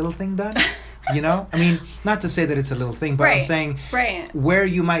got that little thing done? You know, I mean, not to say that it's a little thing, but I'm saying where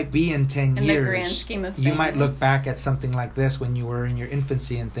you might be in 10 years, the grand scheme of things, you might look back at something like this when you were in your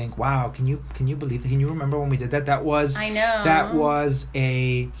infancy and think, wow, can you believe that? Can you remember when we did that? That was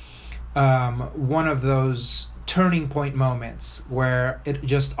a one of those turning point moments where it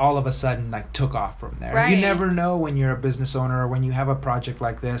just all of a sudden like took off from there. Right. You never know when you're a business owner or when you have a project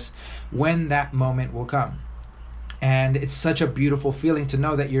like this, when that moment will come. And it's such a beautiful feeling to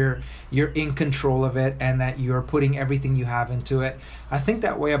know that you're in control of it and that you're putting everything you have into it. I think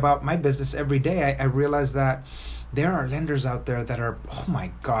that way about my business every day. I realize that there are lenders out there that are, oh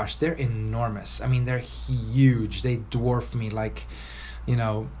my gosh, they're enormous. I mean, they're huge. They dwarf me like, you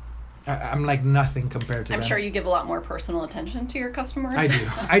know, I'm like nothing compared to them. I'm sure you give a lot more personal attention to your customers.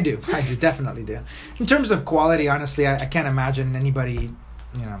 I do, definitely do. In terms of quality, honestly, I can't imagine anybody,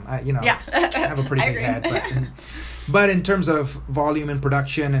 I have a pretty big head, but in terms of volume and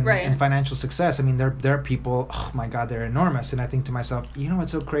production and financial success, I mean, there are people, oh my God, they're enormous. And I think to myself, you know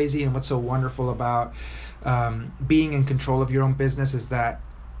what's so crazy and what's so wonderful about being in control of your own business is that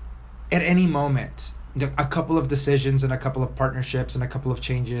at any moment, a couple of decisions and a couple of partnerships and a couple of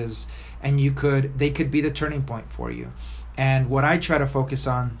changes, and they could be the turning point for you. And what I try to focus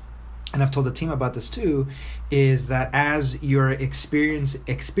on, and I've told the team about this too, is that as you're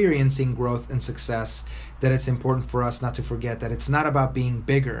experiencing growth and success, that it's important for us not to forget that it's not about being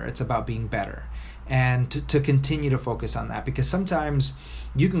bigger, it's about being better. And to continue to focus on that, because sometimes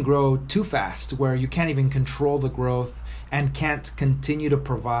you can grow too fast where you can't even control the growth and can't continue to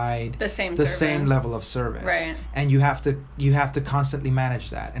provide the same level of service. Right. And you have to constantly manage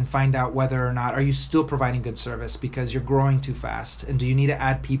that and find out whether or not are you still providing good service because you're growing too fast, and do you need to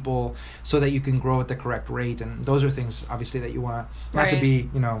add people so that you can grow at the correct rate. And those are things obviously that you want to not to be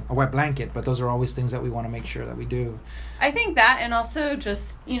a wet blanket, but those are always things that we want to make sure that we do. I think that, and also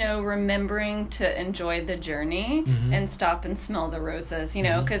just remembering to enjoy the journey and stop and smell the roses,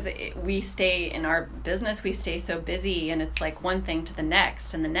 because we stay in our business, we stay so busy, and it's like one thing to the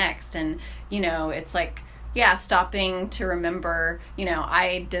next and the next, and it's like stopping to remember,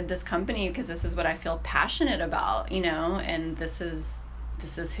 I did this company because this is what I feel passionate about, and this is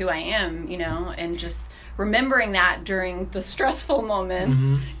who I am, and just remembering that during the stressful moments,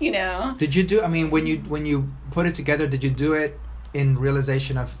 Did you do, when you put it together, did you do it in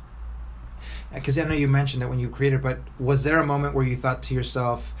realization of, because I know you mentioned it when you created, but was there a moment where you thought to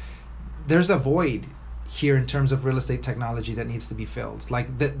yourself, there's a void here in terms of real estate technology that needs to be filled?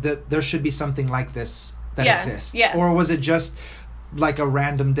 Like there should be something like this that exists. Yes. Or was it just like a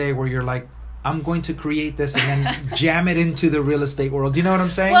random day where you're like, I'm going to create this and then jam it into the real estate world? Do you know what I'm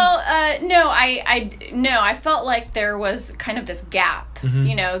saying? Well, no, I felt like there was kind of this gap,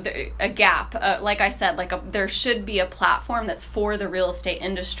 a gap. Like I said, there should be a platform that's for the real estate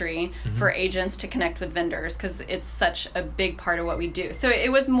industry for agents to connect with vendors, because it's such a big part of what we do. So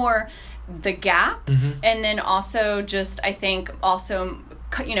it was more the gap, and then also just, I think, also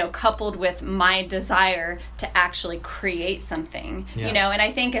coupled with my desire to actually create something, and I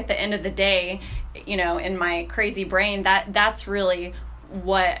think at the end of the day, in my crazy brain, that's really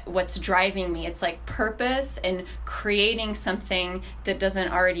what's driving me. It's like purpose and creating something that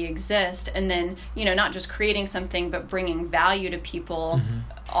doesn't already exist, and then not just creating something but bringing value to people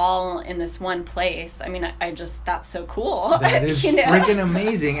all in this one place. I mean, I just, that's so cool. That is freaking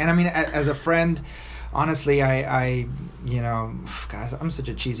amazing. And I mean, as a friend, honestly, I guys, I'm such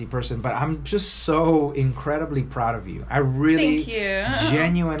a cheesy person, but I'm just so incredibly proud of you. I really,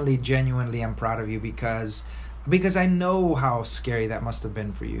 genuinely am proud of you because I know how scary that must have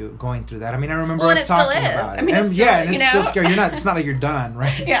been for you going through that. I mean, I remember us talking about it. I mean, and it's still scary. It's not like you're done,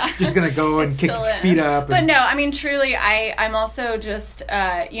 right? Yeah. You're just going to go and kick your feet up. But no, I mean, truly, I'm also just,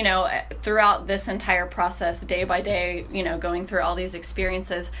 throughout this entire process, day by day, going through all these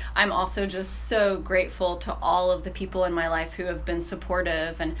experiences, I'm also just so grateful to all of the people in my life who have been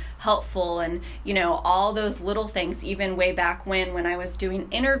supportive and helpful, and, all those little things, even way back when I was doing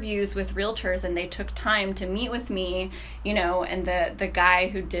interviews with realtors and they took time to meet with me, and the guy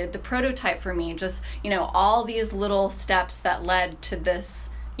who did the prototype for me, just, all these little steps that led to this,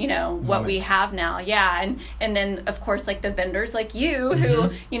 what we have now. Yeah. And then of course, like the vendors like you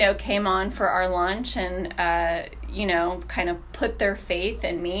who, came on for our lunch and, kind of put their faith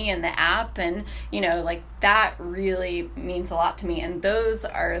in me and the app, and, like that really means a lot to me. And those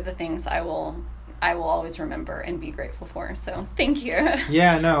are the things I will always remember and be grateful for. So thank you.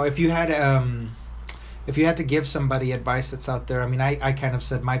 Yeah, no, if you had, if you had to give somebody advice that's out there, I mean, I kind of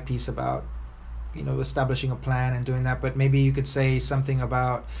said my piece about, you know, establishing a plan and doing that, but maybe you could say something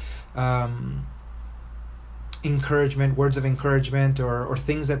about encouragement, words of encouragement, or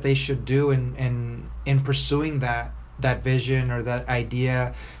things that they should do in pursuing that vision or that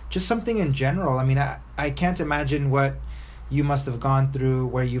idea, just something in general. I mean, I can't imagine what you must have gone through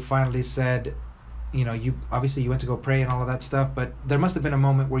where you finally said, you know, you obviously you went to go pray and all of that stuff, but there must have been a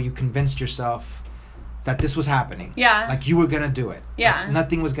moment where you convinced yourself that this was happening. Yeah. Like you were going to do it. Yeah. Like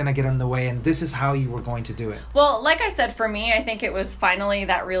nothing was going to get in the way, and this is how you were going to do it. Well, like I said, for me, I think it was finally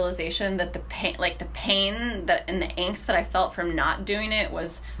that realization that the pain that and the angst that I felt from not doing it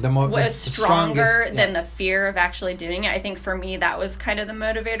was stronger than the fear of actually doing it. I think for me, that was kind of the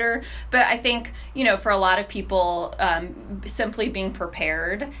motivator. But I think, you know, for a lot of people, simply being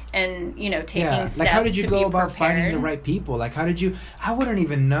prepared and, you know, taking steps to be prepared. Like how did you go about finding the right people? Like how did you, I wouldn't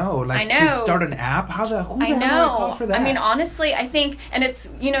even know. Like to start an app? Who the hell do I call for that? I mean, honestly, I think, and it's,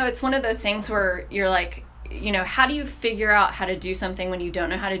 you know, it's one of those things where you're like, you know, how do you figure out how to do something when you don't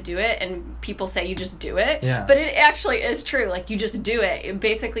know how to do it? And people say you just do it. Yeah. But it actually is true. Like, you just do it.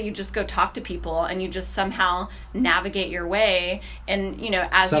 Basically, you just go talk to people and you just somehow navigate your way. And, you know,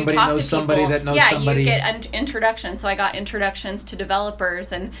 as somebody you talk knows to people, somebody that knows somebody. You get introductions. So I got introductions to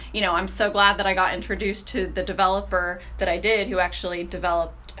developers. And, you know, I'm so glad that I got introduced to the developer that I did who actually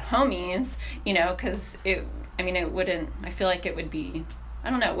developed Homies, you know, because it wouldn't, I feel like it would be, I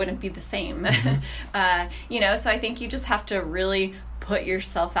don't know, it wouldn't be the same. Mm-hmm. You know, so I think you just have to really put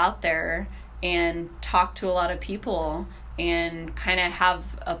yourself out there and talk to a lot of people and kind of have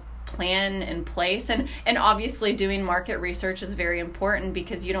a plan in place. And obviously doing market research is very important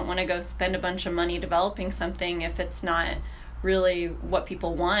because you don't want to go spend a bunch of money developing something if it's not really what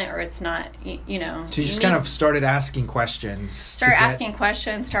people want, or it's not, you know. So you just kind of started asking questions. Asking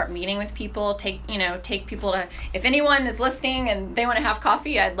questions, start meeting with people, take people to, if anyone is listening and they want to have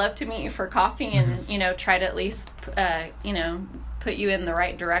coffee, I'd love to meet you for coffee and, mm-hmm. you know, try to at least, you know, put you in the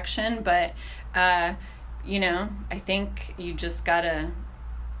right direction. But, you know, I think you just gotta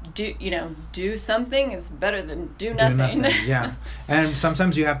do something is better than do nothing. Yeah. And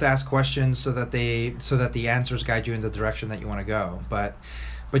sometimes you have to ask questions so that the answers guide you in the direction that you want to go. But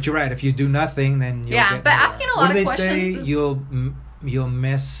you're right. If you do nothing, then you'll get nowhere. Asking a lot of questions. What do they say? You'll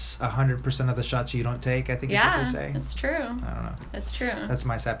miss 100% of the shots you don't take, I think is what they say. It's true. I don't know. It's true. That's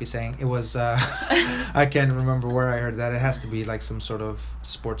my sappy saying. It was, I can't remember where I heard that. It has to be like some sort of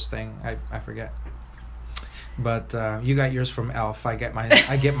sports thing. I forget. But you got yours from Elf. I get mine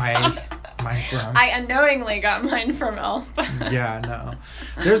from. I unknowingly got mine from Elf. Yeah, no.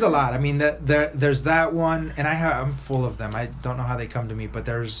 There's a lot. I mean, there's that one, and I'm full of them. I don't know how they come to me, but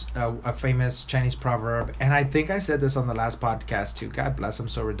there's a famous Chinese proverb, and I think I said this on the last podcast too. God bless, I'm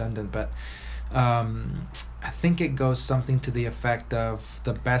so redundant, but I think it goes something to the effect of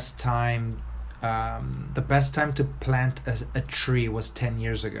the best time to plant a tree was 10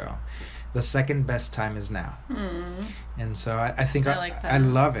 years ago. The second best time is now. And so I think I like that. I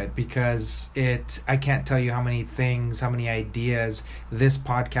love it because I can't tell you how many things, how many ideas this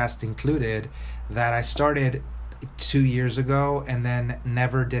podcast included that I started 2 years ago and then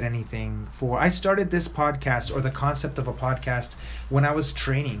never did anything for. I started this podcast, or the concept of a podcast, when I was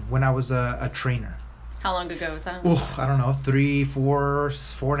training, when I was a trainer. How long ago was that? Oh, I don't know, 3, 4,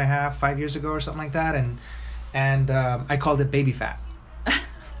 4.5, 5 years ago or something like that. And I called it Baby Fat.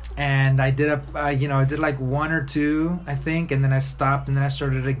 And I did I did like 1 or 2, I think, and then I stopped, and then I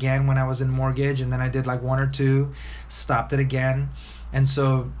started again when I was in mortgage, and then I did like 1 or 2, stopped it again. And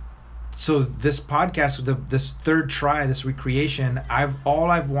so this podcast, this third try, this recreation, all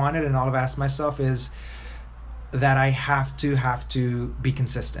I've wanted and all I've asked myself is that I have to be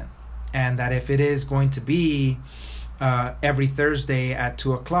consistent, and that if it is going to be every Thursday at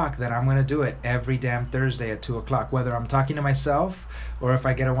 2:00, that I'm going to do it every damn Thursday at 2:00. Whether I'm talking to myself or if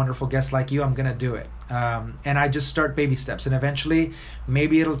I get a wonderful guest like you, I'm going to do it. And I just start baby steps, and eventually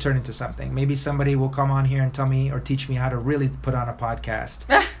maybe it'll turn into something. Maybe somebody will come on here and tell me or teach me how to really put on a podcast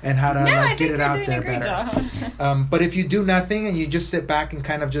and how to get it out there better. But if you do nothing and you just sit back and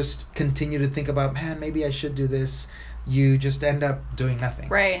kind of just continue to think about, man, maybe I should do this, you just end up doing nothing.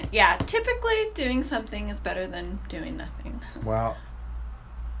 Right. Yeah. Typically, doing something is better than doing nothing. Well,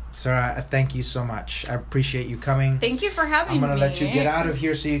 Sarah, thank you so much. I appreciate you coming. Thank you for having me. I'm going to let you get out of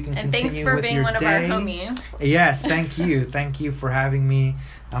here so you can continue with your day. And thanks for being one of our homies. Yes, thank you. Thank you for having me.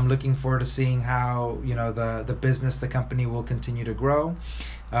 I'm looking forward to seeing how, the business, the company will continue to grow.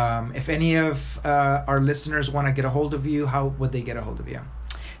 If any of our listeners want to get a hold of you, how would they get a hold of you?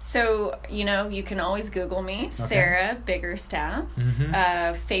 So, you can always Google me, Sarah Biggerstaff.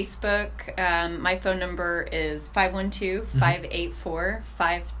 Facebook, my phone number is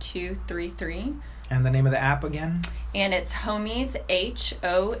 512-584-5233. And the name of the app again? And it's Homease,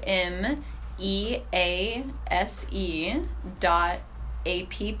 HOMEASE.app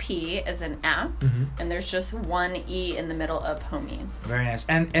as an app. And there's just one E in the middle of Homease. Very nice.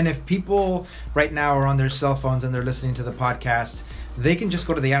 And if people right now are on their cell phones and they're listening to the podcast, they can just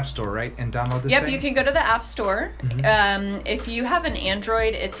go to the App Store, right, and download this thing? You can go to the App Store. If you have an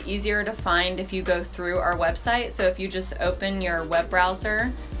Android, it's easier to find if you go through our website. So if you just open your web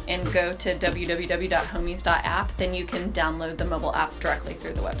browser and go to www.homease.app, then you can download the mobile app directly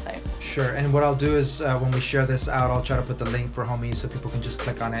through the website. Sure. And what I'll do is when we share this out, I'll try to put the link for Homease so people can just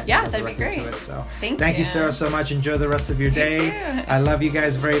click on it. Yeah, that'd be great. To it. So Thank you, Sarah, so much. Enjoy the rest of your day. Too. I love you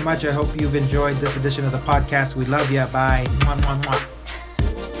guys very much. I hope you've enjoyed this edition of the podcast. We love you. Bye. Mwah, mwah, mwah.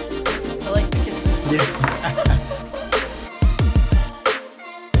 I like the kisses. Yeah.